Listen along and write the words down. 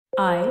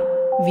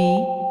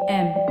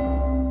IVM.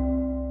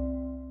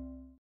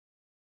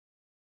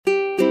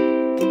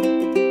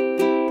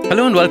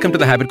 Hello and welcome to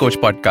the Habit Coach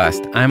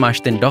podcast. I'm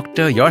Ashton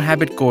Doctor, your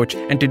habit coach,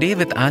 and today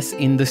with us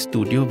in the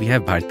studio we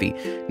have Bharati.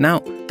 Now,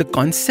 the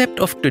concept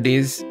of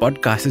today's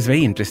podcast is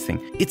very interesting.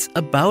 It's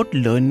about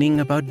learning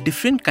about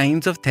different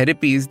kinds of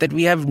therapies that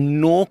we have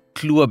no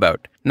clue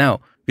about. Now,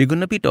 we're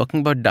going to be talking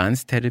about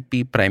dance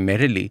therapy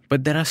primarily,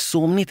 but there are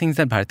so many things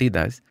that Bharati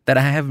does that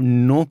I have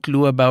no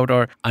clue about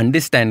or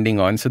understanding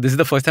on. So this is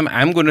the first time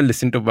I'm going to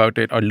listen to about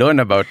it or learn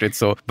about it.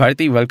 So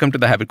Bharati, welcome to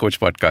the Habit Coach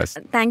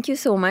podcast. Thank you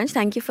so much.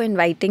 Thank you for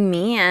inviting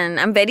me. And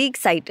I'm very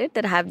excited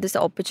that I have this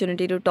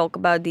opportunity to talk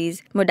about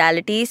these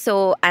modalities.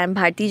 So I'm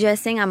Bharati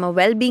Jaisingh. I'm a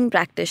well-being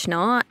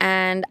practitioner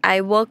and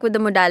I work with the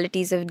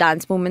modalities of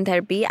dance movement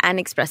therapy and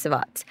expressive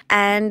arts.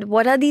 And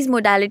what are these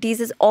modalities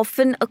is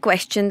often a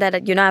question that,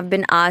 I've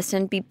been asked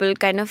and people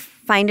kind of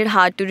find it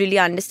hard to really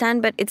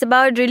understand, but it's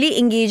about really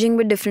engaging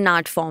with different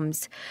art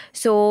forms.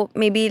 So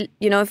maybe,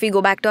 if we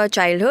go back to our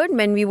childhood,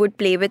 when we would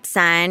play with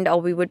sand or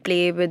we would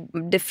play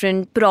with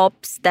different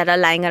props that are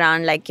lying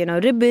around like,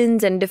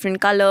 ribbons and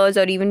different colors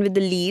or even with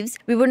the leaves,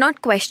 we would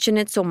not question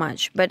it so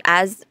much. But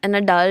as an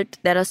adult,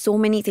 there are so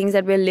many things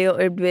that we're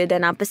layered with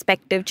and our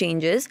perspective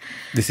changes.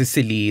 This is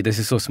silly. This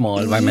is so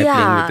small. Why am I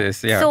playing with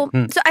this? Yeah. So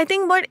I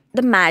think what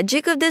the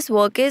magic of this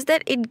work is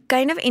that it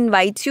kind of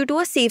invites you to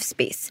a safe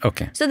space.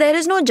 Okay. So there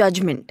is no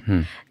judgment.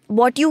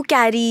 What you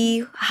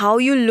carry, how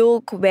you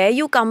look, where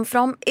you come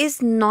from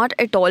is not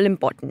at all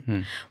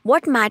important.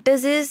 What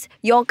matters is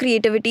your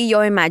creativity,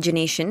 your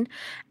imagination,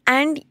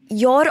 and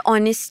your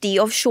honesty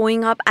of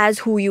showing up as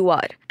who you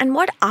are. And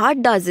what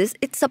art does is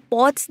it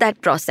supports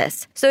that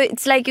process. So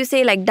it's like you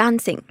say, like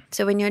dancing.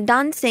 So when you're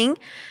dancing,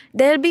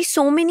 there'll be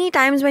so many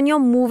times when you're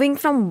moving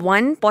from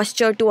one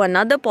posture to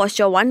another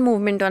posture, one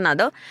movement to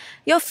another,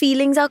 your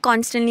feelings are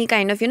constantly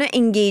kind of,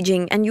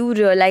 engaging and you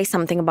realize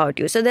something about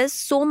you. So there's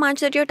so much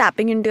that you're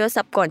tapping into your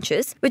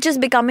subconscious, which is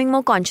becoming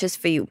more conscious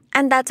for you.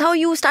 And that's how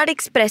you start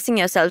expressing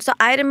yourself. So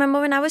I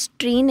remember when I was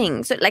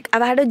training, so like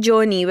I've had a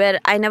journey where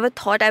I never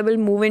thought I will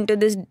move into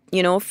this,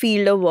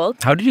 field of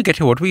work. How did you get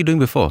here? What were you doing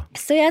before?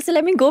 So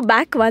let me go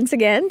back once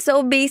again.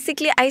 So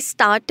basically, I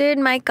started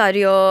my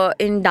career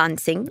in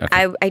dancing.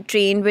 Okay. I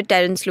trained with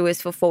Terence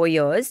Lewis for 4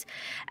 years.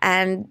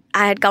 And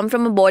I had come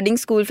from a boarding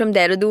school from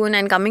Dehradun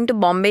and coming to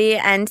Bombay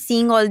and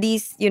seeing all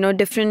these,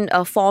 different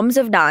forms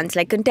of dance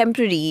like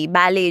contemporary,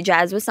 ballet,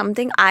 jazz was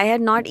something I had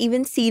not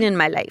even seen in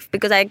my life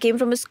because I came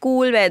from a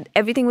school where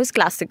everything was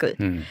classical.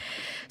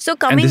 So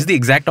And this is the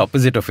exact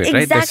opposite of it,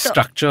 right? There's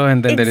structure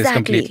and then there is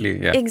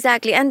completely. Yeah.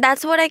 Exactly. And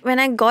that's what when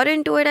I got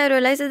into it, I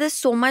realized that there's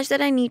so much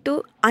that I need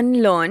to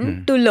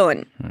unlearn to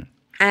learn.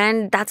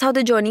 And that's how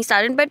the journey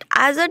started. But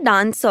as a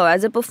dancer,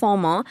 as a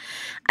performer,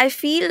 I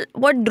feel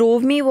what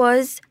drove me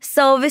was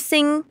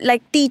servicing,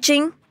 like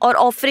teaching or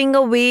offering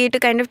a way to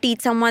kind of teach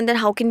someone that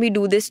how can we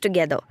do this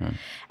together.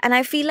 And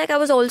I feel like I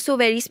was also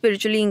very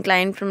spiritually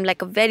inclined from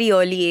like a very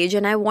early age.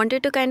 And I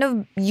wanted to kind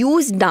of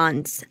use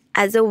dance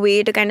as a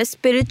way to kind of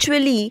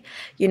spiritually,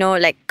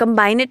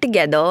 combine it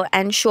together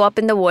and show up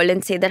in the world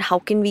and say that how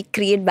can we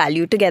create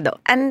value together.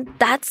 And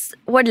that's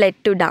what led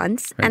to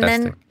dance. Fantastic. And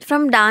then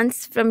from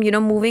dance, from,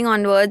 moving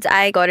onwards,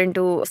 I got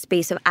into a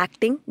space of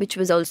acting, which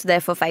was also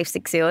there for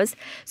 5-6 years.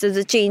 So it was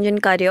a change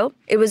in career.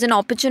 It was an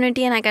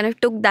opportunity and I kind of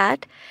took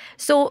that.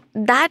 So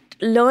that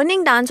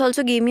learning dance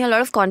also gave me a lot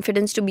of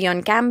confidence to be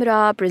on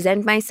camera,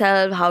 present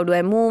myself, how do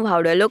I move,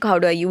 how do I look, how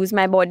do I use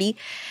my body.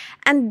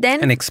 And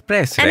then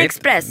express, right?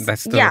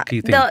 That's the key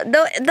thing.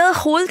 The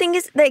whole thing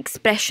is the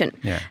expression.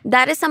 Yeah.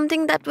 That is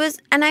something that was,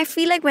 and I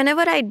feel like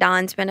whenever I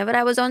dance, whenever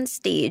I was on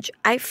stage,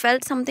 I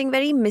felt something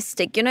very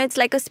mystic. It's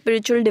like a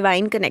spiritual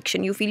divine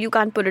connection. You feel you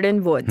can't put it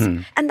in words.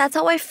 And that's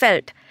how I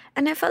felt.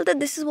 And I felt that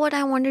this is what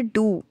I want to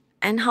do.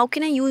 And how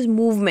can I use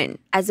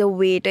movement as a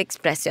way to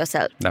express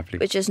yourself? Lovely.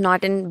 Which is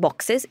not in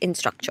boxes, in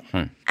structure.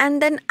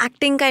 And then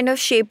acting kind of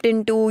shaped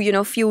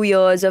into, few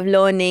years of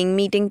learning,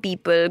 meeting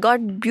people,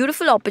 got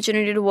beautiful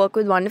opportunity to work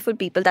with wonderful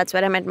people. That's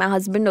where I met my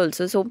husband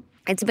also. So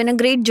it's been a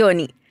great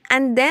journey.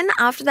 And then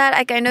after that,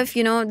 I kind of,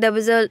 there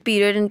was a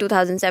period in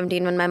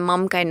 2017 when my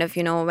mom kind of,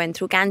 went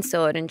through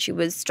cancer and she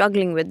was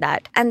struggling with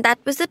that. And that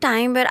was the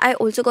time where I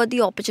also got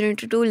the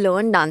opportunity to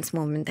learn dance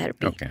movement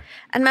therapy. Okay.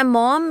 And my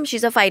mom,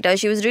 she's a fighter.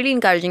 She was really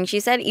encouraging. She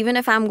said, even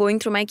if I'm going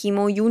through my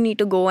chemo, you need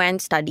to go and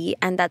study.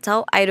 And that's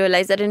how I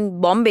realized that in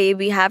Bombay,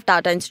 we have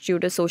Tata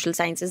Institute of Social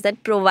Sciences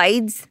that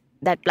provides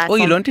that platform.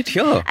 Oh, you learned it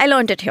here? I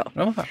learned it here.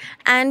 Oh.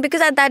 And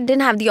because at that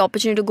didn't have the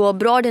opportunity to go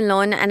abroad and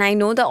learn, and I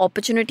know the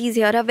opportunities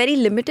here are very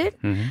limited,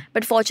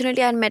 but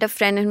fortunately I had met a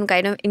friend who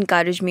kind of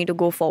encouraged me to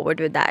go forward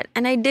with that,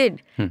 and I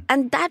did.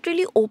 And that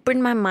really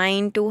opened my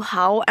mind to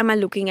how am I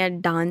looking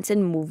at dance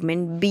and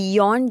movement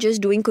beyond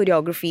just doing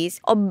choreographies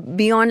or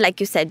beyond,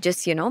 like you said,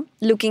 just,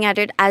 looking at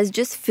it as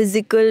just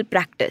physical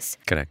practice.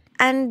 Correct.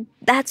 And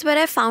that's where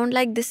I found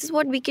like this is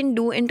what we can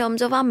do in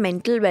terms of our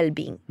mental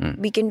well-being.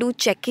 We can do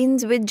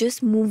check-ins with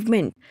just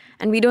movement.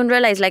 And we don't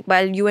realize like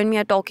while you and me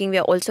are talking, we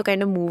are also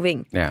kind of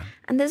moving. Yeah.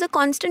 And there's a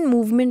constant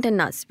movement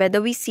in us,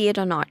 whether we see it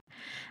or not.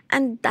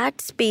 And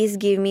that space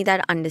gave me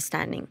that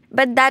understanding.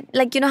 But that,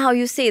 like, you know how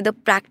you say, the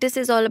practice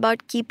is all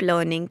about keep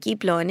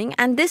learning.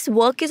 And this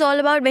work is all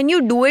about when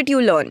you do it,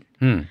 you learn.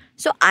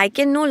 So I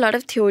can know a lot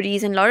of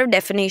theories and a lot of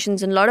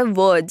definitions and a lot of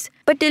words,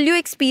 but till you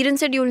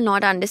experience it, you will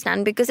not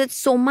understand, because it's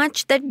so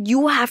much that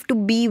you have to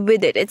be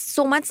with it. It's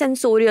so much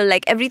sensorial.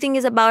 Like, everything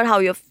is about how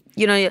you're,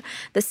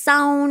 the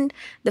sound,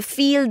 the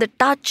feel, the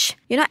touch,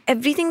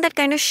 everything that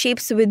kind of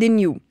shapes within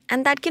you.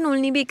 And that can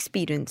only be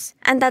experience.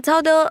 And that's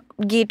how the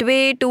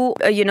gateway to,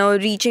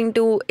 reaching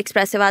to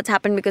expressive arts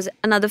happened, because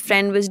another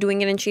friend was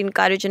doing it and she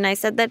encouraged. And I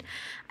said that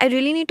I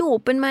really need to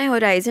open my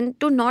horizon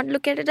to not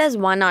look at it as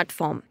one art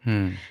form.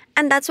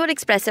 And that's what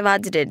expressive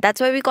arts did.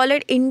 That's why we call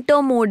it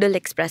intermodal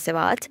expressive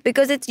arts,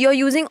 because you're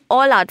using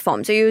all art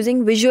forms. So you're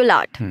using visual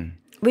art.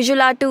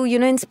 Visual art to,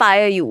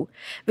 inspire you.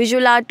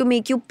 Visual art to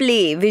make you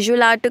play.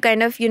 Visual art to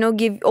kind of,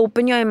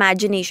 open your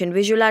imagination.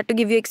 Visual art to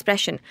give you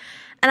expression.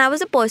 And I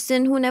was a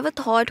person who never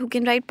thought who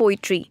can write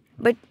poetry.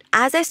 But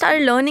as I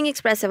started learning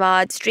expressive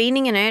arts,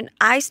 training in it,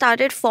 I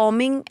started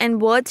forming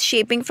and words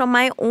shaping from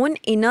my own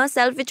inner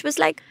self, which was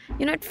like,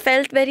 it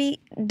felt very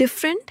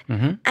different.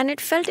 And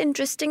it felt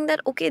interesting that,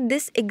 okay,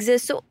 this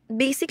exists. So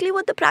basically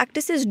what the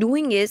practice is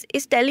doing is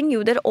telling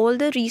you that all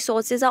the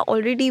resources are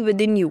already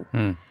within you.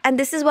 And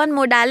this is one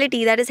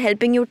modality that is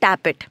helping you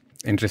tap it.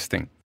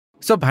 Interesting.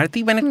 So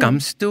Bharati, when it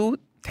comes to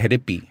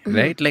therapy,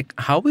 right? Like,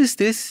 how is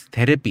this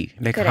therapy?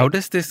 Like, Correct. How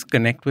does this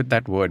connect with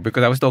that word?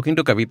 Because I was talking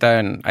to Kavita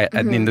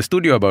and in the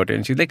studio about it,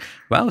 and she's like,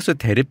 wow, so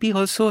therapy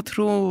also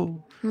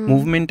through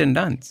movement and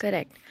dance.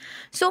 Correct.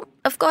 So,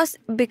 of course,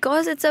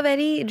 because it's a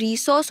very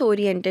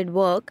resource-oriented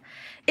work,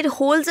 it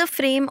holds a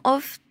frame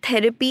of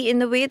therapy in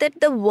the way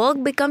that the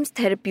work becomes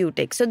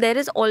therapeutic. So there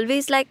is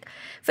always, like,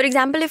 for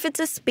example, if it's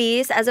a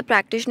space as a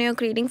practitioner you're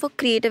creating for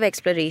creative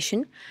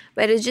exploration,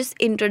 where it's just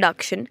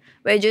introduction,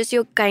 where just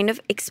you're kind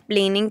of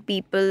explaining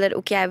people that,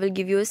 okay, I will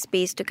give you a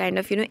space to kind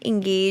of,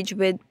 engage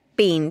with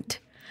paint.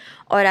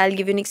 Or I'll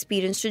give you an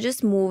experience to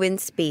just move in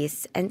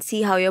space and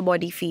see how your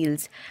body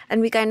feels.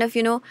 And we kind of,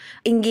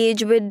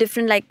 engage with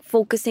different, like,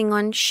 focusing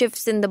on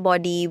shifts in the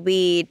body,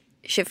 weight,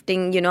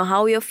 shifting,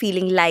 how you're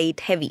feeling, light,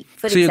 heavy.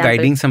 For So example, you're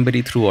guiding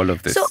somebody through all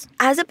of this. So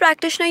as a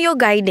practitioner, you're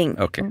guiding.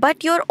 Okay.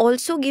 But you're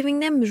also giving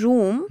them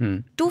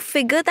room to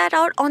figure that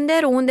out on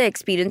their own, the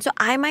experience. So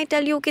I might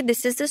tell you, okay,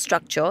 this is the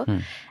structure.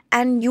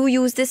 And you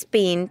use this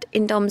paint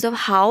in terms of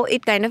how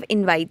it kind of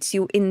invites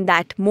you in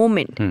that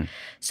moment.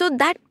 So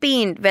that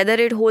paint, whether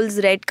it holds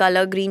red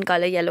color, green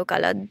color, yellow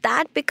color,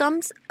 that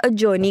becomes a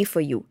journey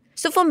for you.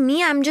 So for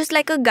me, I'm just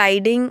like a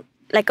guiding,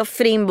 like a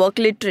framework,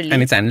 literally.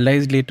 And it's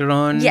analyzed later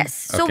on? Yes.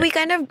 So we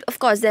kind of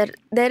course, there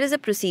is a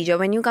procedure.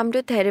 When you come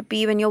to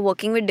therapy, when you're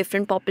working with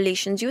different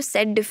populations, you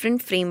set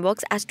different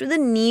frameworks as to the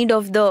need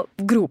of the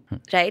group,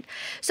 right?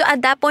 So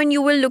at that point,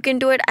 you will look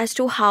into it as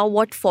to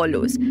what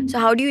follows. So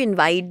how do you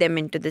invite them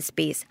into the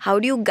space? How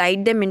do you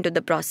guide them into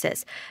the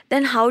process?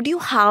 Then how do you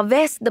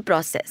harvest the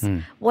process?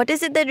 What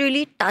is it that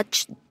really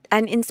touched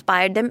and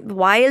inspired them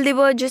while they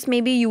were just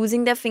maybe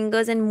using their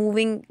fingers and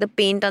moving the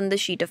paint on the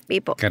sheet of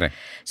paper? Correct.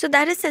 So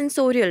that is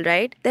sensorial,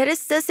 right? There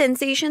is the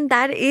sensation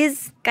that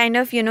is kind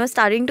of,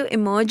 starting to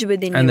emerge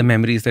within you. And the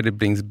memories that it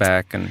brings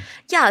back. And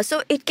yeah,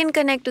 so it can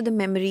connect to the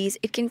memories.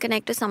 It can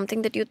connect to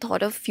something that you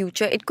thought of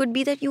future. It could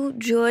be that you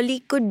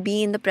really could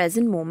be in the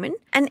present moment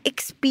and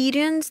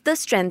experience the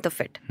strength of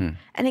it.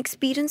 And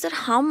experience that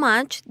how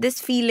much this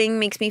feeling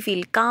makes me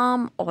feel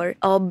calm,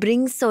 or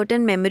brings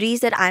certain memories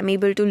that I'm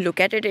able to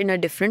look at it in a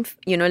different,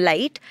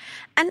 light.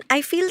 And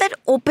I feel that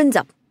opens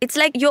up. It's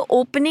like you're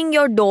opening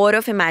your door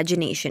of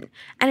imagination,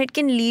 and it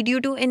can lead you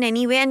to in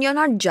any way, and you're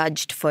not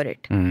judged for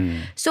it.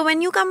 So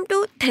when you come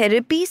to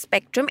therapy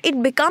spectrum,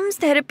 it becomes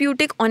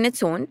therapeutic on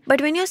its own.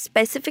 But when you're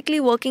specifically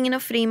working in a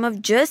frame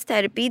of just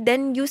therapy,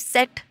 then you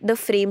set the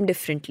frame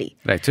differently.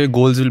 Right. So your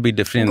goals will be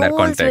different in that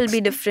context. Goals will be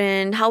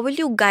different. How will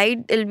you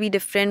guide will be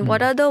different.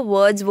 What are the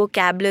words,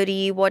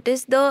 vocabulary? What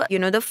is the,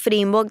 the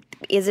framework?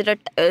 Is it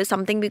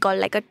something we call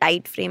like a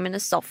tight frame and a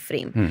soft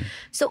frame?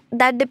 So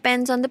that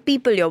depends on the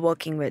people you're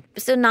working with.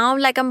 So now,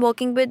 like, I'm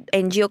working with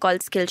NGO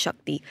called Skill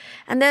Shakti,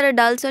 and they're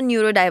adults on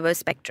neurodiverse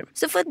spectrum.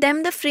 So for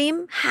them, the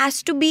frame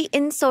has to be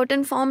in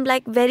certain form,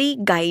 like very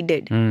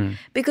guided,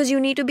 because you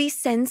need to be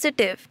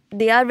sensitive.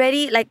 They are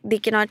very, like, they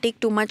cannot take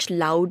too much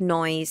loud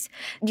noise.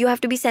 You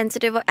have to be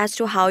sensitive as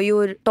to how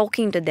you're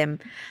talking to them.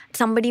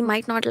 Somebody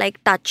might not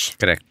like touch.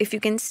 Correct. If you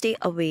can stay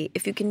away,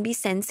 if you can be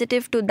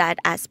sensitive to that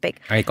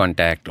aspect. Eye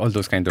contact, all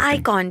those kinds of things.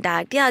 Eye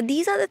contact. Yeah,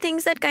 these are the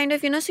things that kind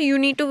of, so you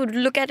need to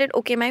look at it.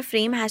 Okay, my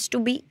frame has to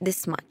be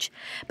this much.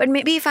 But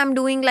maybe if I'm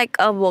doing like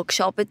a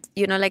workshop with,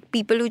 like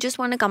people who just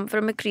want to come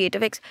from a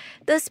creative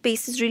the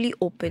space is really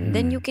open.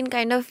 Then you can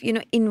kind of,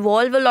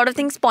 involve a lot of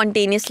things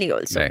spontaneously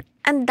also. Right.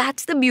 And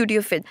that's the beauty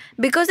of it.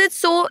 Because it's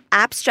so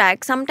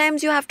abstract,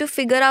 sometimes you have to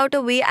figure out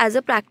a way as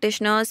a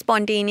practitioner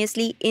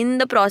spontaneously in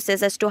the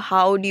process as to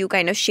how do you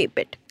kind of shape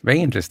it. Very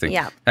interesting.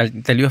 Yeah. I'll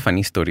tell you a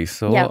funny story.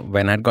 So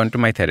when I'd gone to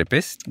my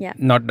therapist,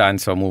 not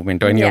dance or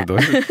movement or any of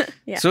those.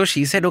 So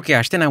she said, okay,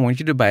 Ashton, I want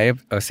you to buy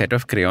a set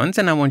of crayons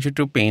and I want you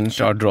to paint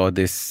or draw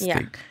this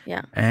thing.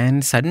 Yeah.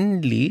 And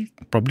suddenly,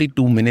 probably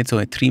 2 minutes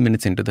or 3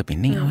 minutes into the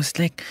painting, I was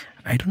like,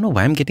 I don't know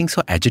why I'm getting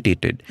so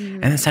agitated.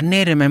 And then suddenly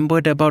I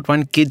remembered about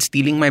one kid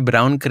stealing my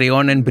brown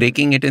crayon and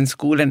breaking it in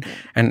school.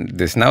 And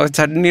this now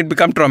suddenly it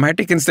become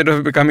traumatic instead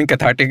of becoming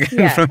cathartic.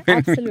 Yeah,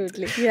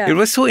 absolutely. Yeah. It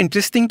was so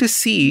interesting to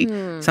see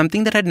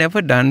something that I'd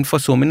never done for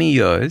so many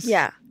years.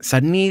 Yeah.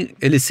 Suddenly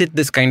elicit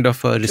this kind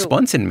of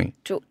response in me.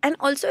 True. And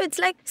also it's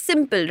like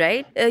simple,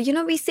 right?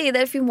 We say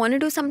that if you want to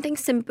do something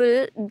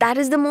simple, that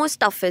is the most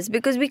toughest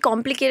because we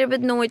complicate it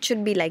with no, it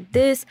should be like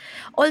this.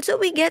 Also,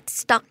 we get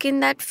stuck in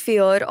that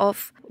fear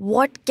of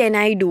what can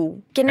I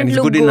do? Can it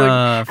look good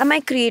enough? Am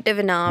I creative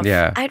enough?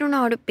 Yeah. I don't know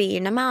how to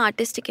paint. Am I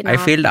artistic enough?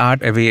 I failed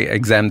art every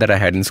exam that I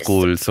had in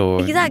school. So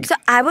exactly. So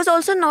I was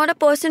also not a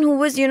person who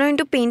was,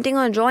 into painting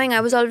or drawing. I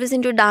was always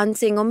into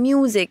dancing or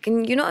music.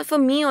 And, for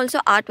me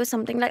also art was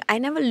something like I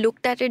never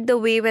looked at it the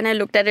way when I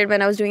looked at it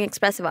when I was doing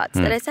expressive arts.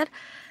 That I said,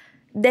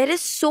 there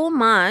is so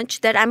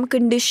much that I'm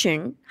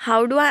conditioned.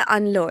 How do I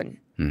unlearn?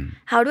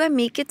 How do I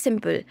make it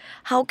simple?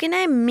 How can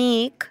I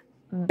make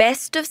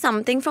best of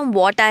something from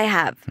what I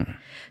have?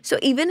 So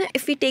even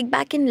if we take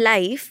back in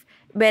life,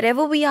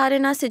 wherever we are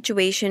in our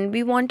situation,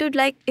 we want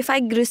to if I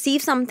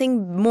receive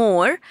something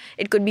more,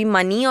 it could be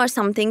money or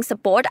something,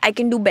 support, I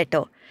can do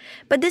better.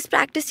 But this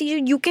practice,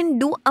 you can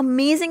do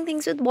amazing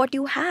things with what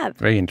you have.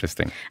 Very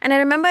interesting. And I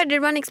remember I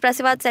did one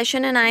expressive art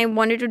session and I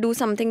wanted to do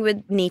something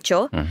with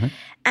nature.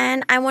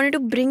 And I wanted to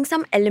bring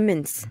some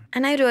elements.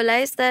 And I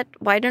realized that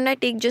why don't I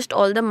take just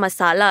all the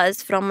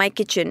masalas from my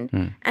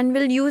kitchen and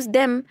we'll use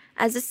them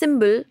as a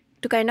symbol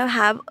to kind of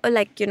have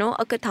a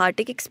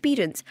cathartic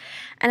experience.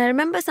 And I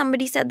remember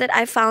somebody said that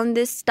I found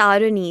this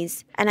star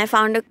anise and I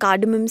found a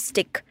cardamom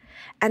stick.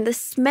 And the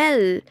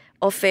smell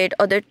of it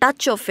or the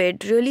touch of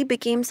it really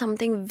became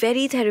something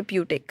very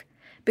therapeutic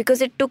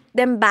because it took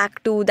them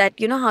back to that,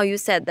 how you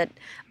said that.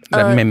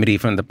 That memory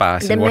from the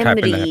past and what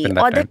happened that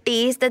or time. the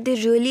taste that they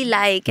really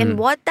like and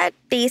what that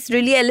taste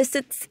really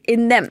elicits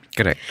in them.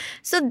 Correct.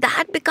 So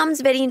that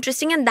becomes very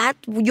interesting and that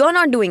you're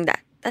not doing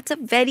that. That's a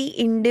very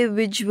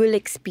individual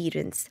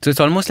experience. So it's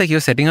almost like you're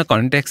setting a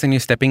context and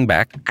you're stepping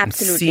back and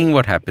seeing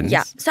what happens.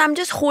 Yeah. So I'm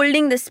just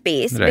holding the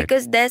space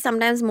because there's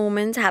sometimes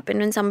moments happen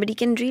when somebody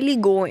can really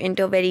go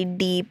into a very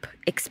deep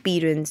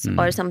experience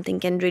or something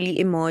can really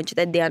emerge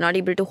that they are not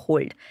able to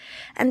hold.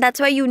 And that's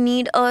why you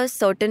need a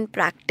certain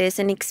practice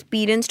and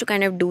experience to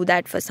kind of do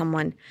that for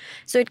someone.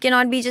 So it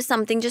cannot be just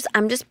something,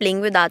 I'm just playing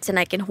with arts and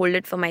I can hold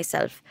it for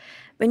myself.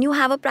 When you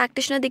have a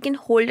practitioner, they can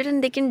hold it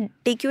and they can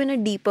take you in a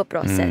deeper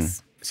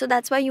process. So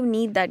that's why you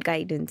need that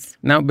guidance.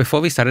 Now,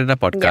 before we started our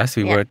podcast,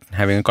 we were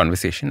having a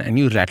conversation and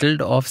you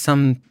rattled off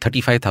some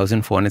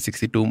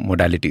 35,462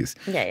 modalities.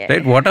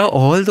 Right? What are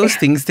all those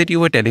things that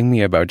you were telling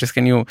me about? Just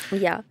can you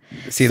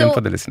say them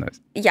for the listeners?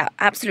 Yeah,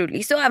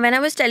 absolutely. So when I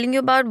was telling you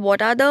about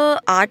what are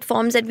the art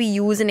forms that we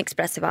use in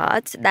expressive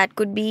arts, that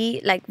could be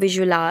like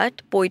visual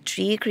art,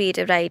 poetry,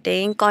 creative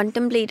writing,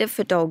 contemplative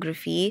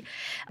photography.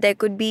 There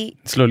could be...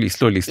 Slowly.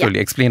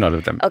 Explain all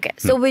of them. Okay.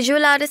 So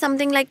visual art is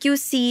something like you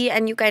see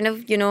and you kind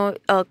of,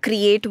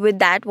 create with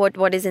that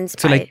what is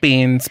inspired. So like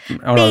paints,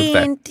 all of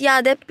that.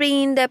 Yeah, they're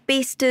paint, they're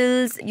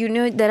pastels,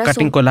 there are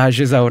cutting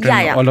collages out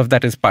and all of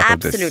that is part of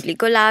this. Absolutely.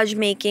 Collage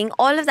making,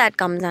 all of that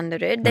comes under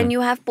it. Then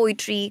you have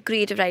poetry,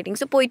 creative writing.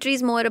 So poetry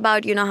is more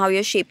about, how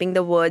you're shaping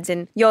the words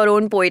in your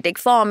own poetic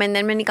form. And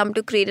then when you come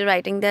to creative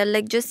writing, they're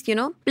like just,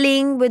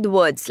 playing with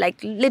words,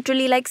 like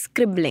literally like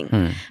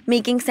scribbling,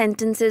 making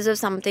sentences of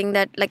something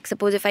that, like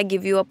suppose if I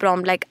give you a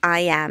prompt like I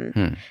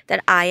am,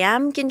 that I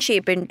am can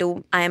shape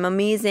into I am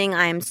amazing,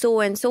 I am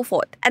so and so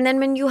forth. And then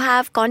when you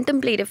have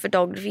contemplative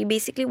photography,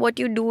 basically what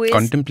you do is...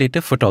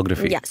 Contemplative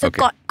photography. Yeah. So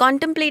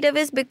contemplative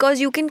is because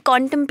you can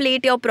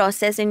contemplate your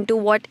process into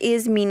what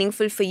is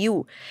meaningful for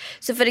you.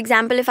 So for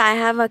example, if I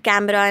have a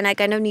camera and I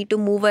kind of need to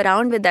move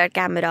around with that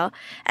camera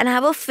and I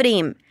have a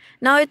frame.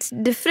 Now it's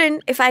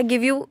different if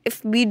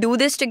we do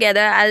this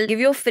together, I'll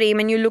give you a frame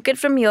and you look at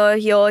from here,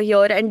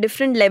 and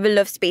different level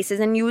of spaces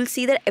and you will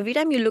see that every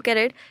time you look at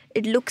it,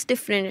 it looks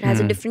different. It has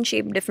a different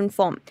shape, different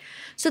form.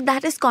 So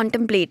that is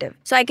contemplative.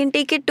 So I can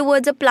take it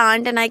towards a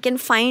plant and I can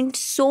find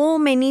so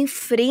many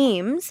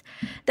frames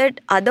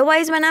that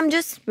otherwise when I'm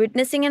just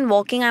witnessing and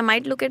walking, I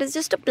might look at it as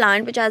just a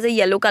plant which has a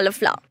yellow color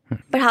flower.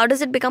 But how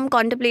does it become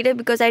contemplative?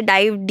 Because I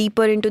dive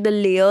deeper into the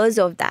layers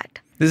of that.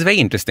 This is very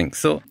interesting.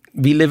 So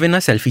we live in a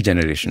selfie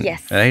generation,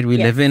 yes, right? We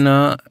live in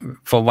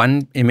for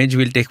one image,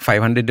 we'll take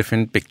 500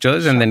 different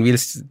pictures and then we'll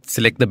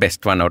select the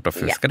best one out of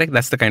this, correct?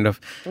 That's the kind of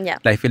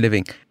life we're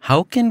living.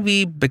 How can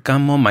we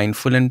become more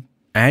mindful and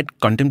add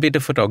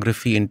contemplative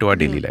photography into our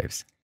daily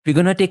lives? We're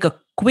going to take a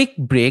quick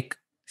break.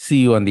 See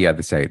you on the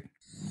other side.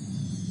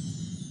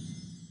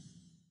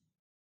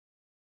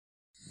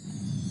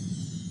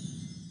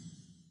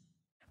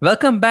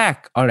 Welcome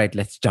back. All right,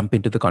 let's jump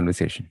into the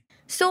conversation.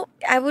 So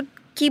I would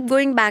keep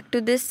going back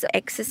to this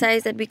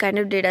exercise that we kind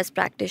of did as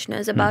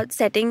practitioners about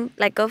setting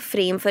like a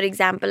frame, for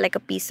example, like a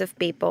piece of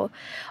paper,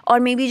 or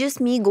maybe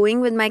just me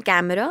going with my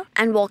camera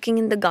and walking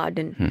in the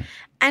garden.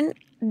 And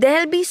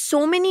there'll be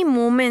so many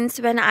moments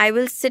when I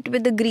will sit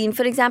with the green.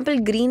 For example,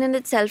 green in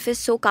itself is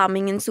so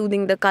calming and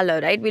soothing, the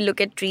color, right? We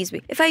look at trees.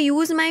 If I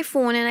use my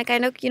phone and I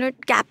kind of,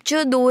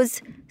 capture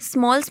those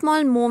small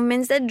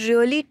moments that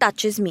really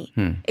touches me.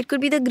 It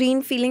could be the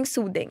green feeling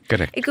soothing.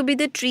 Correct. It could be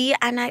the tree,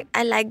 and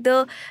I like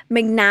the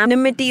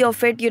magnanimity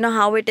of it,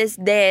 how it is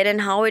there and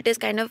how it is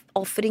kind of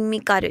offering me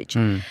courage.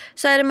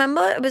 So I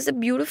remember it was a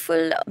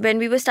beautiful, when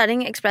we were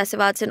studying expressive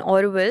arts in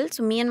Orville,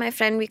 so me and my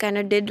friend, we kind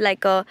of did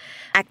like a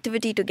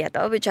activity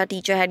together, which our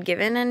teacher had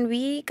given, and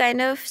we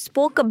kind of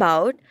spoke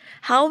about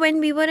how when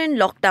we were in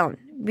lockdown,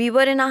 we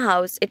were in a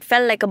house, it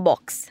felt like a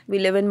box. We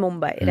live in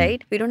Mumbai,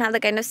 right? We don't have the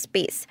kind of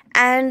space.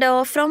 And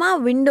from our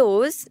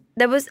windows,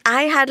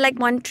 I had like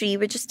one tree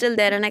which is still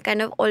there, and I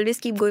kind of always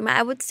keep going.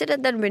 I would sit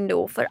at that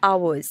window for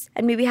hours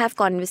and maybe have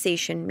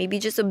conversation, maybe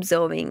just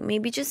observing,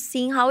 maybe just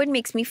seeing how it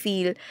makes me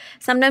feel.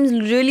 Sometimes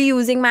really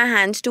using my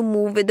hands to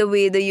move with the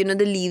way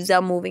the leaves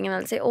are moving, and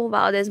I'll say, oh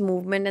wow, there's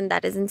movement, and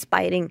that is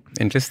inspiring.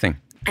 Interesting.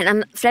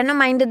 And a friend of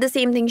mine did the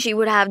same thing. She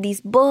would have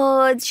these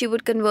birds she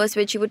would converse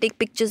with. She would take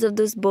pictures of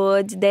those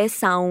birds, their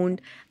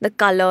sound, the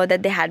color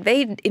that they had.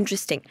 Very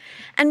interesting.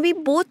 And we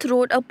both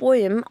wrote a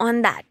poem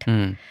on that.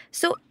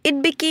 So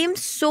it became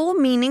so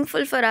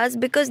meaningful for us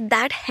because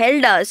that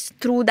held us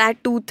through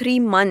that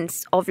 2-3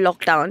 months of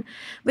lockdown,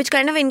 which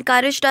kind of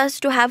encouraged us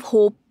to have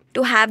hope,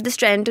 to have the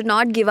strength, to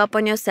not give up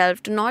on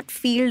yourself, to not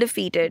feel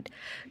defeated,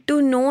 to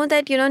know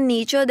that,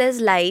 nature,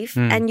 there's life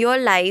and your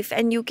life,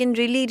 and you can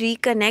really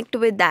reconnect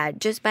with that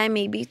just by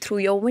maybe through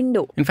your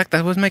window. In fact,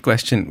 that was my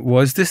question.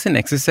 Was this an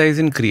exercise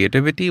in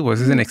creativity? Was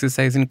this an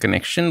exercise in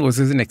connection? Was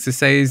this an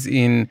exercise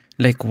in,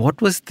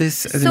 what was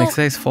this as an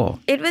exercise for?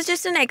 It was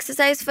just an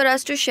exercise for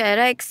us to share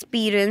our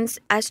experience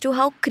as to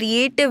how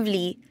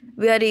creatively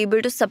we are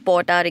able to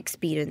support our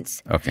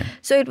experience. Okay.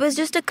 So it was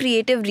just a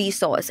creative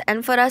resource.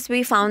 And for us,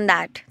 we found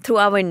that through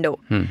our window.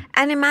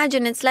 And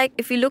imagine, it's like,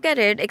 if you look at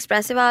it,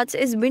 expressive arts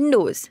is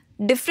windows.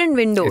 Different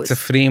windows. It's a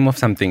frame of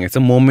something. It's a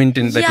moment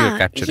that you're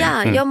capturing.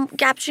 Yeah, you're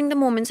capturing the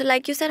moment. So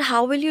like you said,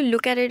 how will you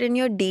look at it in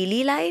your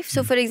daily life?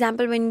 So for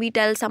example, when we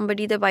tell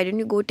somebody that why don't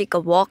you go take a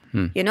walk,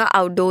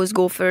 outdoors,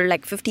 go for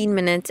like 15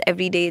 minutes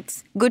every day.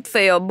 It's good for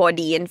your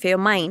body and for your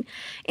mind.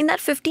 In that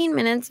 15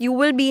 minutes, you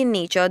will be in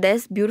nature.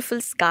 There's beautiful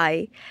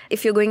sky.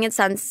 If you're going at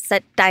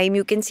sunset time,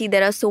 you can see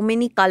there are so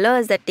many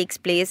colors that takes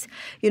place,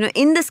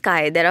 in the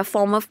sky. There are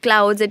form of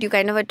clouds that you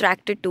kind of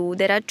attracted to.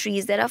 There are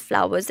trees, there are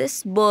flowers,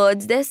 there's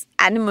birds, there's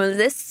animals.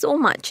 There's so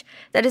much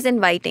that is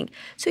inviting.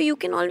 So you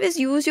can always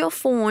use your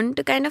phone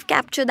to kind of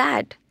capture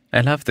that.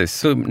 I love this.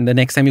 So the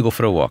next time you go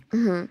for a walk,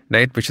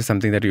 right, which is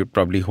something that you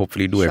probably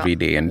hopefully do every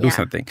day and do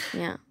something.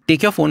 Yeah.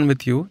 Take your phone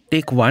with you.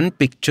 Take one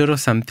picture of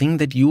something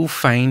that you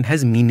find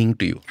has meaning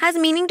to you. Has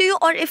meaning to you,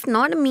 or if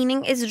not a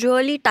meaning, is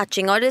really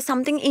touching or is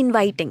something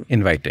inviting.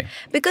 Inviting.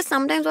 Because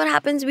sometimes what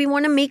happens, we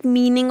want to make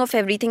meaning of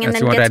everything and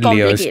That's then what gets add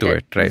layers complicated. to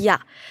it, right? Yeah.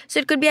 So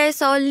it could be I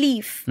saw a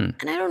leaf and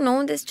I don't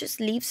know, this just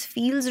leaves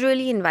feels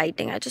really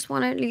inviting. I just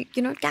want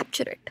to,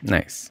 capture it.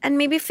 Nice. And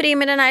maybe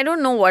frame it, and I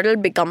don't know what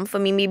it'll become for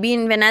me. Maybe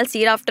when I'll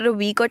see it after a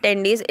week or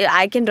 10 days,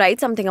 I can write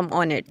something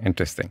on it.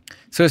 Interesting.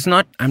 So it's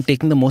not, I'm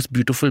taking the most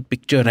beautiful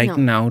picture right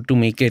now to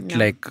make it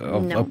like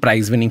a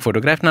prize-winning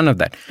photograph. None of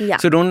that. Yeah.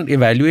 So don't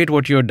evaluate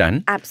what you've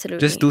done.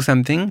 Absolutely. Just do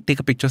something, take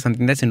a picture of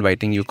something that's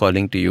inviting you,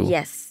 calling to you.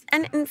 Yes.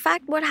 And in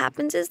fact, what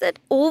happens is that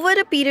over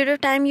a period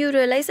of time, you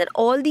realize that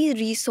all these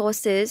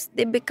resources,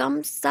 they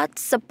become such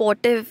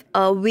supportive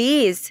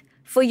ways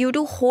for you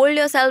to hold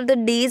yourself the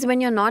days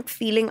when you're not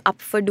feeling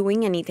up for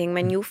doing anything,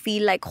 when you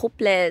feel like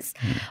hopeless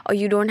or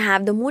you don't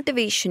have the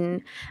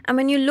motivation. And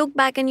when you look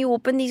back and you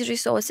open these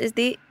resources,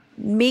 they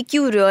make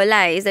you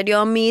realize that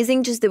you're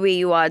amazing just the way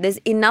you are. There's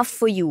enough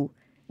for you.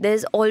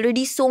 There's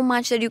already so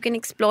much that you can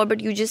explore, but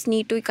you just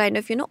need to kind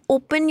of,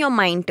 open your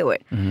mind to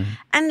it.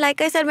 And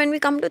like I said, when we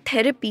come to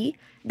therapy,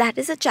 that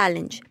is a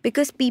challenge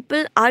because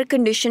people are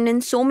conditioned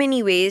in so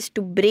many ways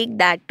to break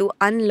that, to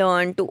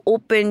unlearn, to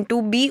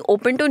be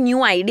open to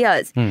new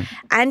ideas.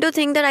 And to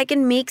think that I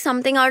can make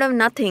something out of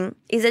nothing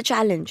is a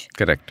challenge.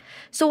 Correct.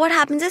 So what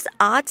happens is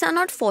arts are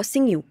not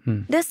forcing you.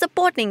 They're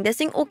supporting. They're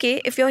saying,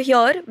 okay, if you're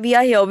here, we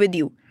are here with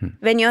you.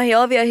 When you're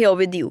here, we are here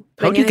with you.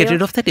 How do you get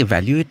rid of that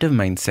evaluative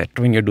mindset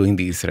when you're doing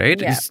these,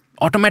 right? Yeah.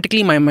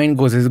 Automatically my mind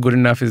goes, is it good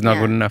enough, is not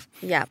good enough?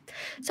 Yeah.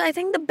 So I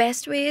think the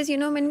best way is,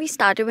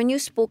 when you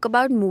spoke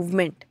about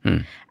movement.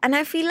 And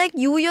I feel like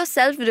you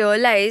yourself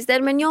realize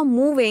that when you're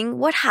moving,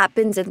 what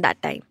happens in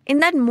that time? In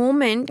that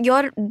moment,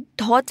 your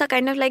thoughts are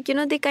kind of like,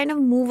 they kind of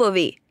move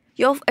away.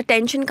 Your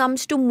attention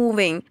comes to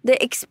moving,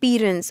 the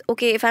experience.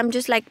 Okay, if I'm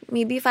just like,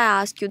 maybe if I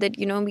ask you that,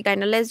 we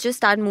kind of, let's just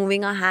start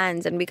moving our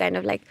hands and we kind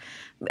of like,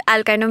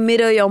 I'll kind of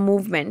mirror your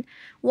movement.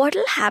 What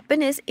will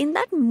happen is in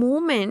that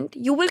moment,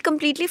 you will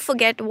completely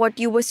forget what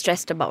you were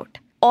stressed about.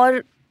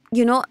 Or,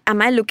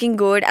 am I looking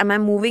good? Am I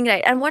moving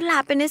right? And what will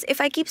happen is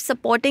if I keep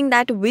supporting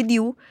that with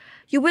you,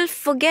 you will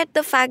forget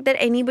the fact that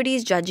anybody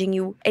is judging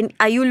you. And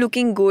are you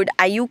looking good?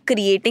 Are you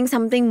creating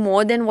something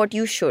more than what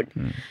you should?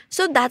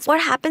 So that's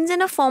what happens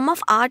in a form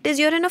of art, is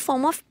you're in a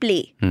form of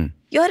play.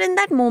 You're in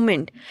that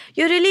moment.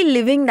 You're really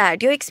living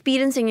that. You're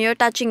experiencing it. You're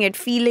touching it,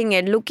 feeling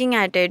it, looking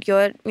at it.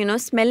 You're,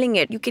 smelling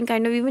it. You can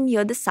kind of even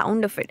hear the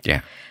sound of it.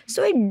 Yeah.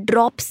 So it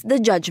drops the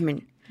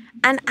judgment.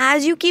 And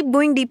as you keep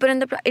going deeper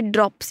in it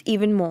drops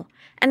even more.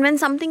 And when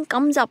something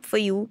comes up for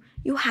you,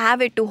 you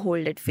have it to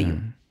hold it for you.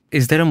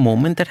 Is there a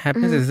moment that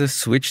happens? Is there a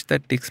switch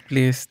that takes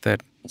place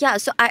that... Yeah,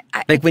 so I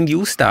like when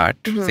you start,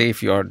 say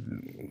if you're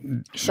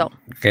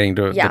getting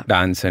to the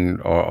dance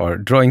or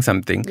drawing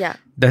something,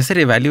 does that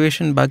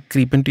evaluation bug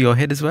creep into your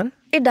head as well?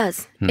 It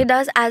does. It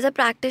does. As a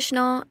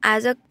practitioner,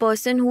 as a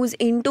person who's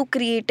into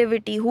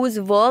creativity, whose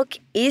work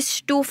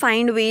is to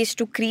find ways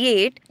to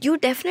create, you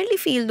definitely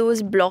feel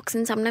those blocks,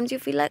 and sometimes you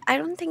feel like, I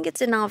don't think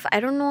it's enough. I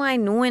don't know I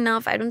know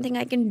enough. I don't think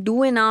I can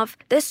do enough.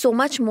 There's so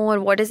much more.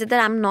 What is it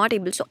that I'm not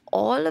able? So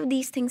all of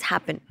these things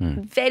happen.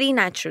 Very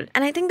natural.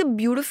 And I think the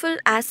beautiful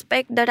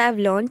aspect that I've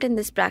learned in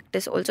this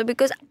practice also,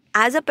 because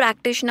as a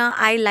practitioner,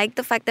 I like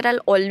the fact that I'll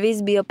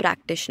always be a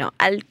practitioner.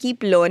 I'll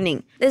keep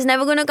learning. There's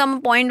never going to come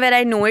a point where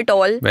I know it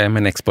all. Where I'm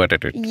an expert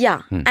at it.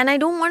 Yeah. And I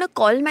don't want to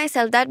call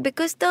myself that,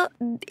 because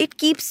it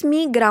keeps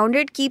me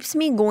grounded, keeps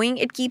me going,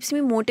 it keeps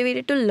me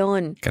motivated to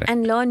learn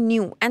and learn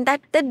new. And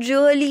that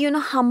really,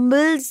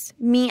 humbles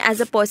me as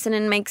a person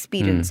in my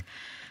experience.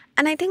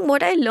 And I think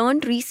what I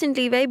learned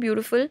recently, very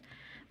beautiful,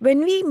 when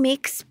we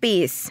make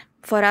space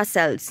for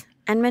ourselves,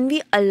 and when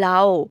we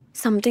allow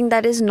something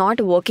that is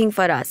not working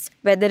for us,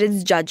 whether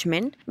it's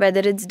judgment, whether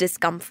it's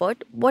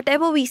discomfort,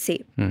 whatever we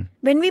say,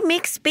 when we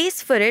make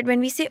space for it, when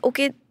we say,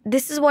 okay,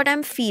 this is what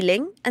I'm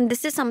feeling and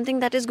this is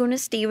something that is going to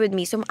stay with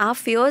me. So our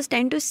fears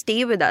tend to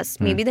stay with us.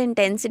 Maybe the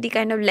intensity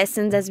kind of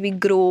lessens as we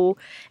grow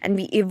and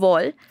we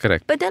evolve.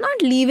 Correct. But they're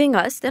not leaving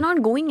us. They're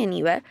not going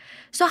anywhere.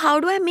 So how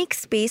do I make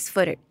space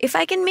for it? If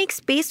I can make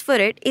space for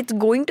it, it's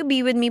going to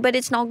be with me, but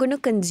it's not going to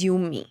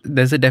consume me.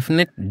 There's a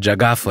definite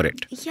jaga for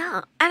it.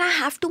 Yeah. And I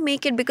have to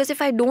make it, because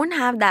if I don't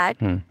have that,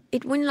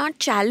 it will not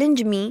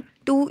challenge me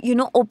to,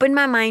 open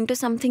my mind to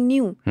something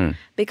new.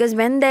 Because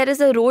when there is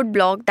a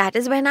roadblock, that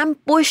is when I'm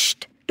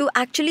pushed to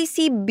actually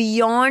see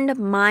beyond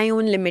my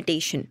own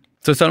limitation.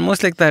 So it's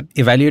almost like that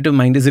evaluative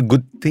mind is a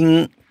good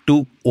thing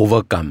to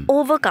overcome.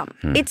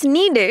 It's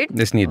needed.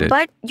 It's needed.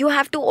 But you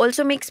have to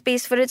also make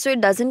space for it so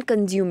it doesn't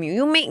consume you.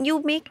 You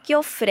make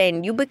your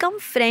friend. You become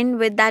friend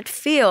with that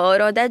fear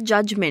or that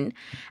judgment.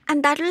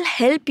 And that will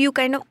help you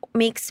kind of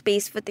make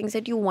space for things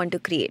that you want to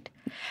create.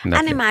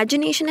 And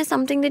imagination is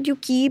something that you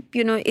keep,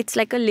 it's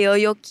like a layer.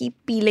 You keep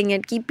peeling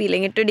it.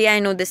 Today I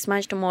know this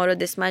much, tomorrow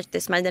this much,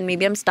 then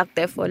maybe I'm stuck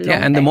there for a long time.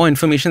 Yeah, and the more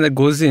information that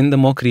goes in, the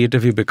more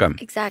creative you become.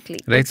 Exactly.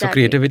 Right? Exactly. So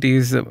creativity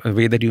is a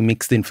way that you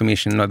mix the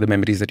information or the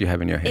memories that you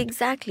have in your head.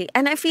 Exactly.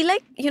 And I feel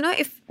like,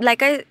 if,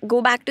 like I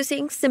go back to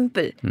saying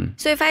simple.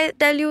 So if I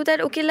tell you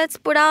that, okay, let's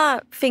put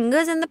our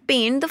fingers in the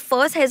paint, the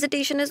first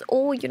hesitation is,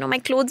 my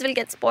clothes will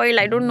get spoiled.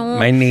 I don't know.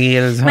 My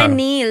nails.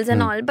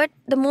 And all. But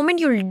the moment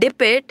you'll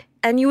dip it,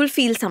 and you will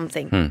feel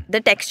something,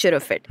 the texture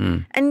of it.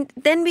 And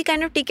then we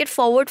kind of take it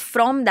forward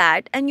from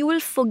that, and you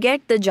will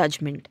forget the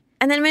judgment.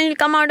 And then when you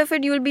come out of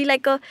it, you will be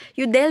like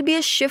there'll be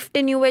a shift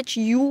in you which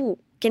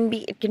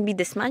it can be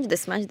this much.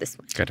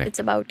 Correct. It's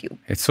about you.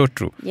 It's so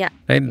true. Yeah.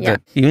 Right? Yeah.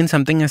 Even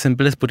something as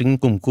simple as putting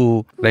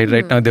kumku, right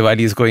now Diwali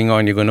is going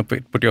on, you're going to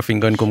put your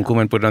finger in kumkum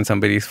and put it on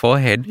somebody's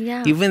forehead.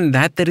 Yeah. Even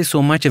that, there is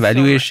so much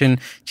evaluation.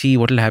 Gee,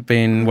 what will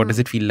happen? What does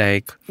it feel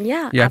like?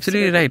 Yeah. You're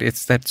absolutely right.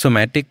 It's that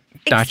somatic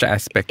touch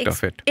aspect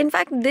of it. In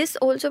fact, this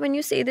also, when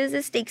you say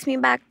this takes me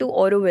back to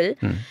Auroville,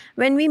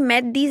 when we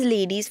met these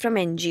ladies from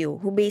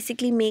NGO who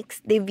basically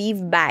they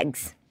weave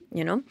bags,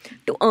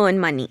 to earn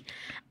money.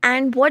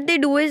 And what they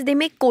do is they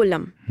make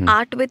kolam,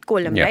 art with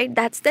kolam, right?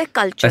 That's their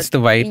culture. That's the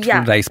white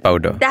rice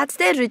powder. That's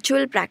their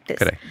ritual practice.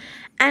 Correct.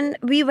 And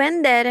we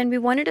went there and we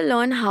wanted to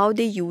learn how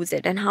they use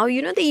it and how,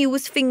 they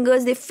use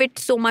fingers, they fit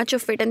so much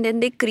of it and then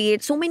they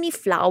create so many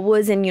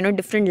flowers and,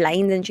 different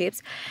lines and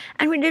shapes.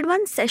 And we did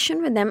one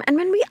session with them, and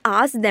when we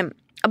asked them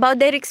about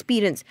their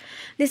experience,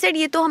 they said,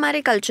 ये तो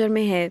हमारे culture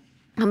में है.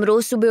 हम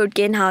रोज सुबह उठ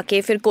के नहा के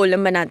फिर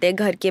कोलम बनाते हैं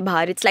घर के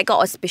बाहर. It's like a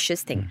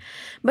auspicious thing.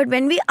 But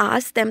when we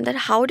asked them that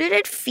how did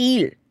it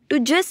feel to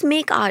just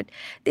make art,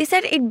 they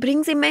said it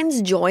brings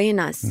immense joy in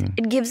us.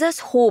 It gives us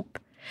hope.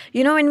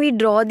 When we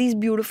draw these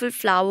beautiful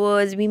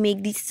flowers, we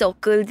make these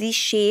circles, these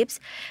shapes,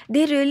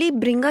 they really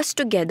bring us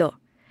together.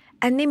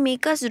 And they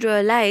make us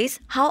realize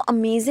how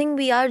amazing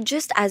we are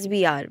just as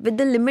we are with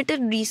the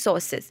limited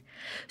resources.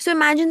 So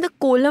imagine the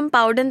kolam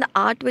powder and the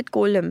art with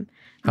kolam.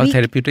 How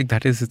therapeutic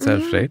that is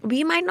itself, right?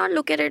 We might not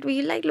look at it.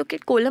 We look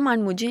at kolam art.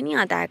 Mujhe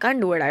nahi aata. I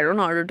can't do it. I don't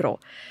know how to draw.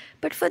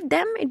 But for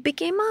them, it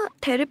became a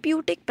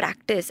therapeutic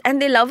practice and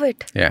they love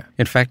it. Yeah.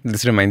 In fact,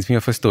 this reminds me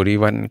of a story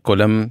one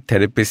column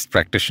therapist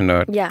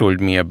practitioner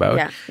told me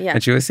about. Yeah.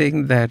 And she was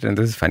saying that, and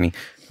this is funny,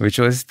 which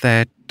was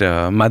that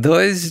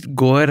mothers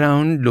go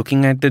around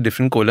looking at the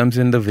different columns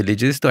in the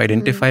villages to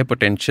identify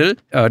potential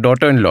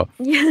daughter-in-law.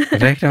 Yeah.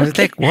 Right? I was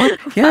like, what?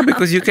 Yeah,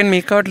 because you can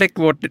make out like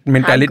what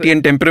mentality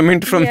and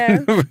temperament from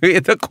the way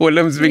the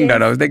columns being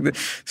done. I was like,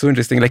 so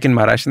interesting. Like in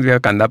Maharashtrians, we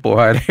have kanda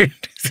poha, right?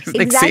 It's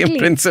like same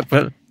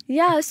principle.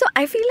 Yeah, so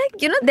I feel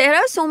like, there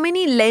are so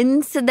many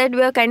lenses that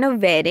we are kind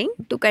of wearing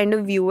to kind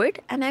of view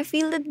it. And I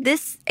feel that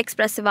this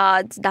expressive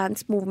arts,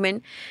 dance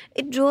movement,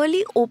 it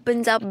really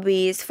opens up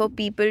ways for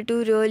people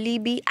to really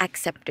be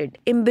accepted,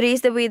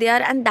 embrace the way they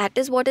are. And that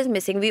is what is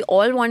missing. We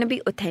all want to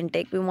be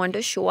authentic. We want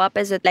to show up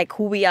as like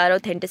who we are,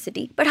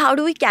 authenticity. But how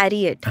do we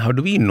carry it? How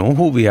do we know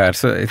who we are?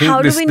 So I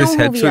think this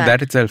helps with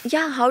that itself.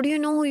 Yeah, how do you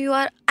know who you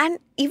are? And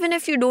even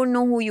if you don't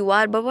know who you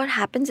are, but what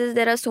happens is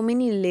there are so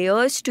many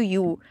layers to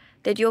you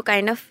that you're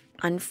kind of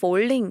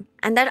unfolding,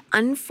 and that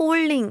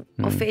unfolding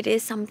of it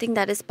is something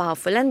that is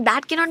powerful, and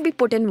that cannot be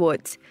put in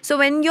words. So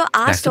when you're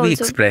asked, it has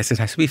to be expressed, it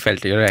has to be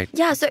felt. You're right.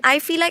 Yeah, so I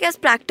feel like as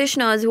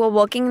practitioners who are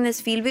working in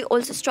this field, we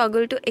also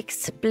struggle to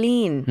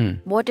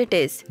explain what it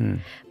is.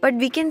 But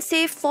we can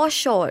say for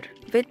sure,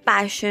 with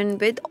passion,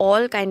 with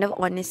all kind of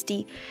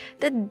honesty,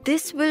 that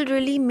this will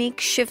really make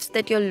shifts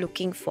that you're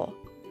looking for,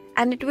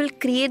 and it will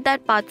create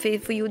that pathway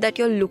for you that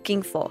you're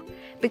looking for.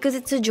 Because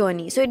it's a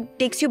journey. So it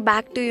takes you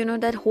back to,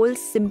 that whole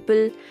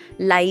simple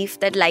life,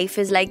 that life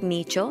is like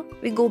nature.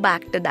 We go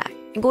back to that.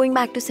 Going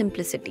back to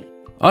simplicity.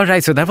 All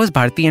right, so that was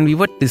Bharati and we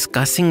were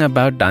discussing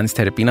about dance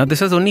therapy. Now,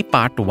 this was only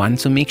part 1,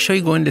 so make sure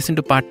you go and listen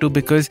to part 2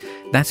 because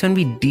that's when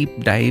we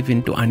deep dive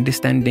into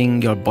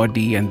understanding your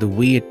body and the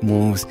way it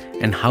moves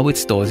and how it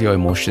stores your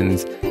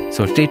emotions.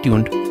 So stay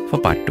tuned for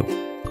part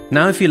 2.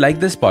 Now, if you like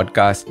this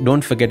podcast,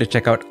 don't forget to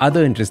check out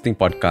other interesting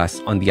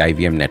podcasts on the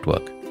IVM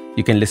network.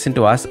 You can listen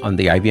to us on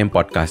the IVM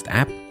Podcast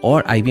app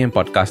or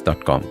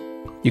ivmpodcast.com.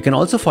 You can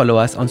also follow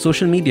us on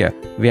social media.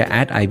 We are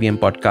at IVM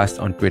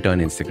Podcast on Twitter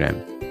and Instagram.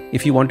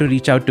 If you want to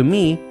reach out to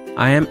me,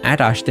 I am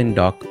at Ashton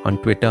Doc on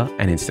Twitter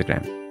and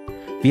Instagram.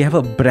 We have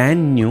a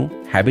brand new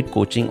habit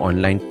coaching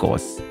online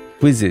course,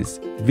 quizzes,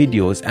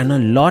 videos, and a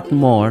lot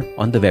more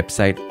on the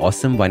website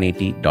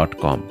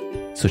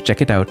awesome180.com. So check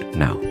it out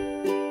now.